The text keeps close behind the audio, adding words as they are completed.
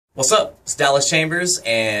What's up? It's Dallas Chambers,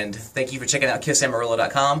 and thank you for checking out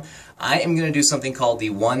KissAmarillo.com. I am going to do something called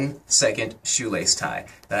the 1-second shoelace tie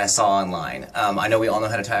that I saw online. I know we all know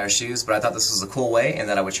how to tie our shoes, but I thought this was a cool way and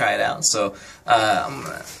that I would try it out. So I'm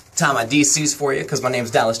going to tie my DCs for you because my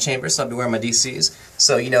name's Dallas Chambers, so I'll be wearing my DCs.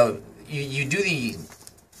 So, you know, you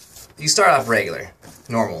start off regular,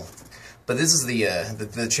 normal. But this is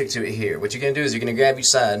the trick to it here. What you're going to do is you're going to grab each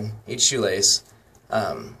side, each shoelace,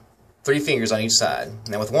 3 fingers on each side.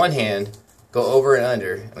 Now with one hand, go over and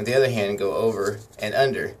under, and with the other hand, go over and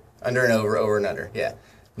under and over and under. Yeah.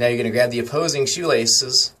 Now you're going to grab the opposing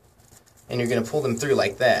shoelaces, and you're going to pull them through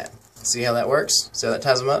like that. See how that works? See how that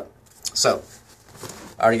ties them up? So,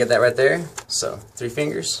 I already got that right there. So, 3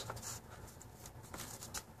 fingers.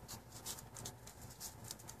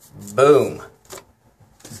 Boom.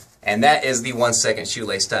 And that is the 1-second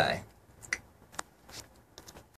shoelace tie.